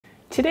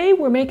Today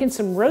we're making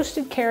some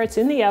roasted carrots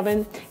in the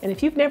oven, and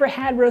if you've never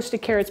had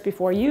roasted carrots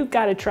before, you've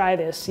got to try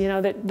this. You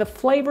know, that the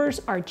flavors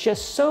are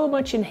just so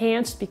much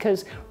enhanced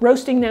because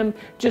roasting them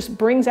just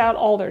brings out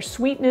all their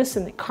sweetness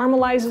and it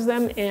caramelizes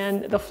them,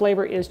 and the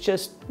flavor is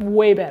just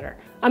way better.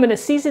 I'm going to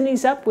season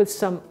these up with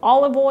some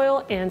olive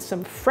oil and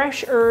some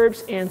fresh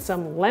herbs and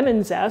some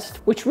lemon zest,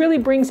 which really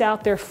brings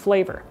out their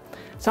flavor.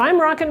 So I'm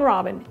Rockin'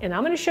 Robin, and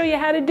I'm going to show you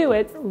how to do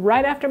it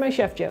right after my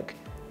chef joke.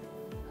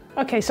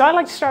 Okay, so I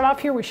like to start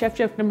off here with chef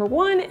joke number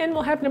 1, and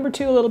we'll have number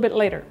 2 a little bit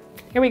later.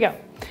 Here we go.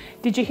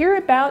 Did you hear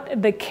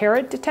about the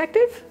carrot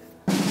detective?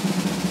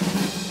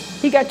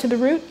 He got to the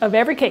root of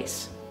every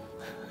case.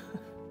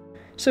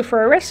 So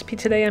for our recipe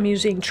today, I'm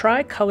using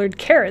tri-colored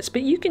carrots,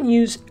 but you can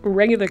use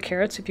regular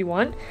carrots if you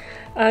want.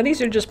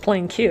 These are just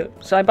plain cute.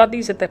 So I bought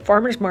these at the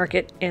farmer's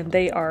market, and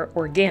they are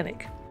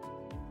organic.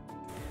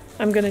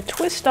 I'm going to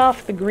twist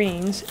off the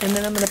greens, and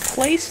then I'm going to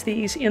place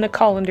these in a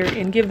colander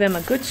and give them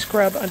a good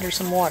scrub under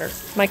some water.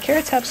 My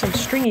carrots have some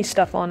stringy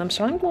stuff on them,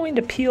 so I'm going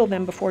to peel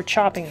them before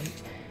chopping them.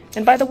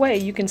 And by the way,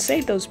 you can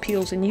save those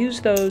peels and use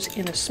those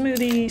in a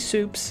smoothie,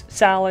 soups,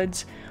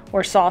 salads,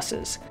 or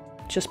sauces.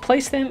 Just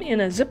place them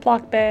in a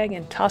Ziploc bag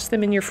and toss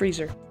them in your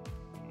freezer.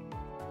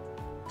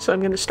 So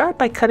I'm going to start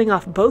by cutting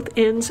off both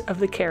ends of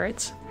the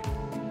carrots.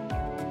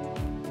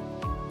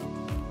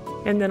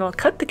 And then I'll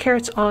cut the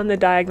carrots on the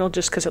diagonal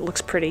just because it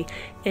looks pretty,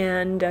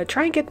 and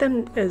try and get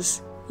them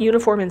as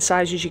uniform in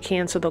size as you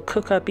can so they'll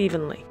cook up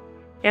evenly.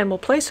 And we'll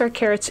place our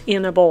carrots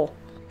in a bowl.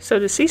 So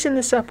to season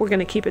this up, we're going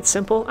to keep it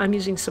simple. I'm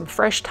using some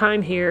fresh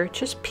thyme here.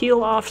 Just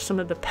peel off some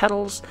of the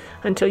petals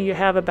until you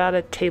have about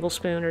a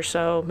tablespoon or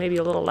so, maybe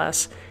a little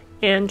less,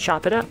 and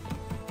chop it up.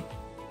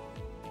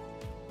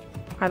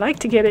 I like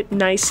to get it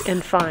nice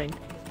and fine.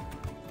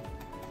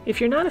 If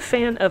you're not a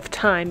fan of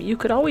thyme, you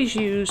could always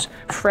use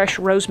fresh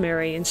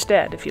rosemary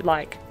instead if you'd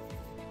like.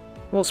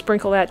 We'll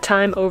sprinkle that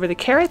thyme over the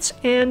carrots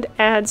and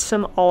add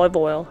some olive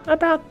oil,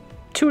 about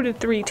 2 to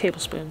 3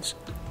 tablespoons.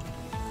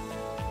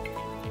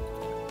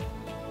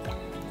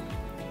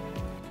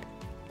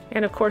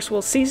 And of course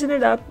we'll season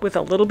it up with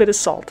a little bit of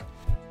salt.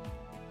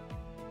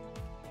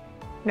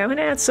 Now I'm going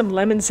to add some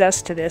lemon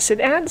zest to this. It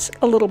adds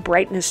a little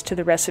brightness to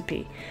the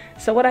recipe.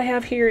 So what I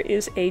have here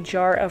is a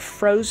jar of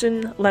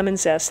frozen lemon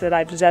zest that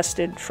I've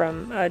zested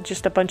from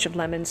just a bunch of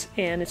lemons,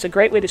 and it's a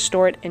great way to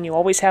store it, and you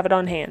always have it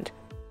on hand.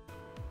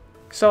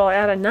 So I'll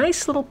add a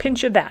nice little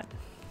pinch of that.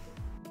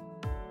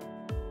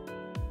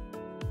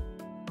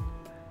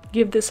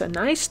 Give this a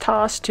nice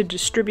toss to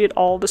distribute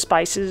all the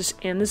spices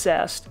and the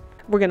zest.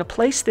 We're going to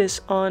place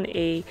this on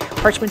a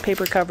parchment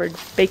paper covered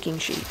baking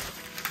sheet.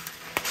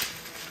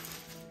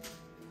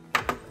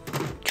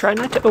 Try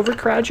not to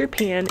overcrowd your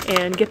pan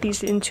and get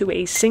these into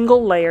a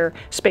single layer.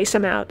 Space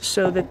them out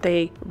so that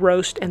they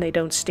roast and they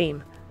don't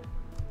steam.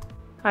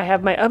 I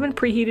have my oven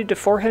preheated to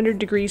 400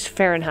 degrees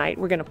Fahrenheit.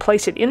 We're going to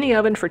place it in the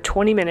oven for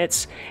 20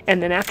 minutes,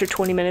 and then after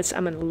 20 minutes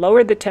I'm going to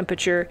lower the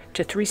temperature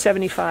to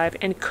 375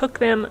 and cook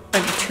them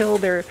until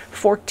they're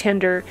fork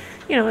tender.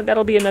 You know,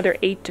 that'll be another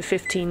 8 to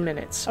 15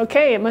 minutes.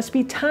 Okay, it must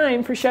be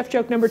time for chef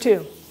joke number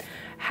 2.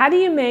 How do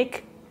you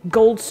make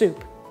gold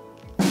soup?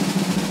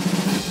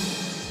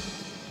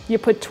 You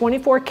put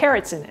 24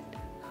 carrots in it.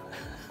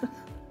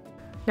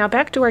 Now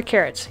back to our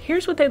carrots.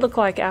 Here's what they look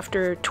like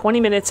after 20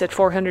 minutes at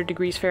 400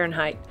 degrees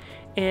Fahrenheit.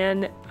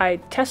 And I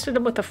tested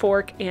them with a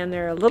fork, and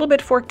they're a little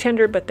bit fork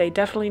tender, but they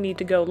definitely need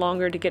to go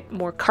longer to get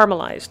more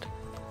caramelized.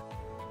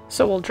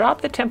 So we'll drop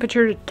the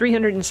temperature to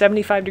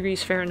 375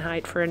 degrees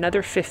Fahrenheit for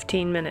another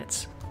 15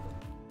 minutes.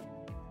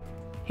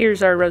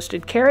 Here's our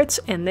roasted carrots,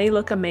 and they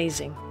look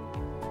amazing.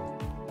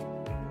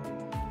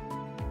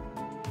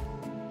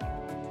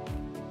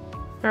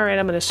 Alright,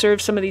 I'm going to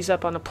serve some of these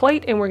up on a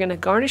plate, and we're going to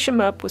garnish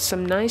them up with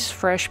some nice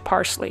fresh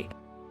parsley.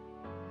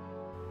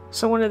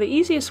 So one of the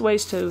easiest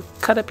ways to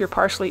cut up your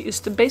parsley is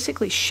to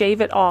basically shave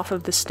it off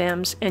of the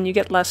stems, and you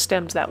get less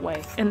stems that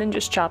way, and then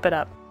just chop it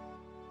up.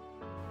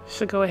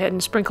 So go ahead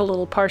and sprinkle a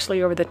little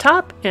parsley over the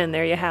top, and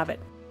there you have it.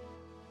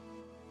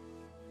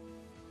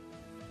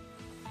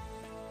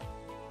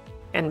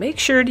 And make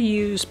sure to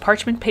use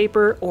parchment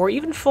paper or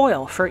even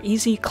foil for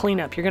easy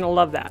cleanup. You're going to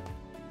love that.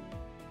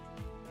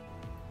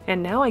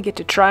 And now I get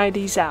to try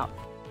these out.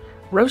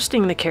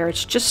 Roasting the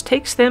carrots just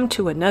takes them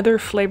to another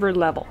flavor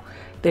level.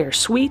 They're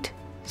sweet,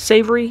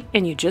 savory,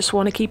 and you just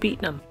want to keep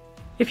eating them.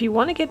 If you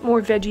want to get more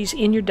veggies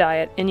in your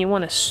diet and you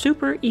want a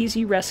super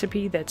easy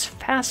recipe that's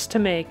fast to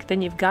make,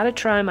 then you've got to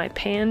try my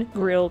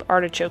pan-grilled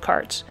artichoke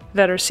hearts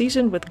that are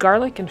seasoned with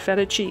garlic and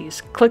feta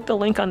cheese. Click the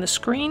link on the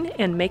screen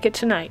and make it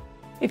tonight.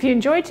 If you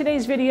enjoyed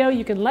today's video,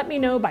 you can let me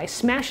know by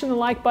smashing the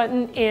like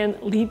button and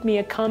leave me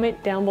a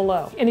comment down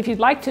below. And if you'd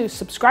like to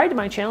subscribe to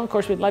my channel, of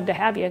course we'd love to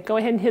have you, go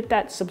ahead and hit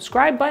that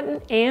subscribe button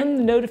and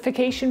the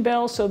notification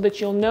bell so that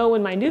you'll know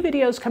when my new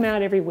videos come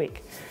out every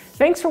week.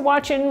 Thanks for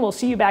watching. We'll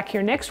see you back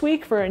here next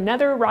week for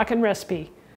another Rockin' recipe.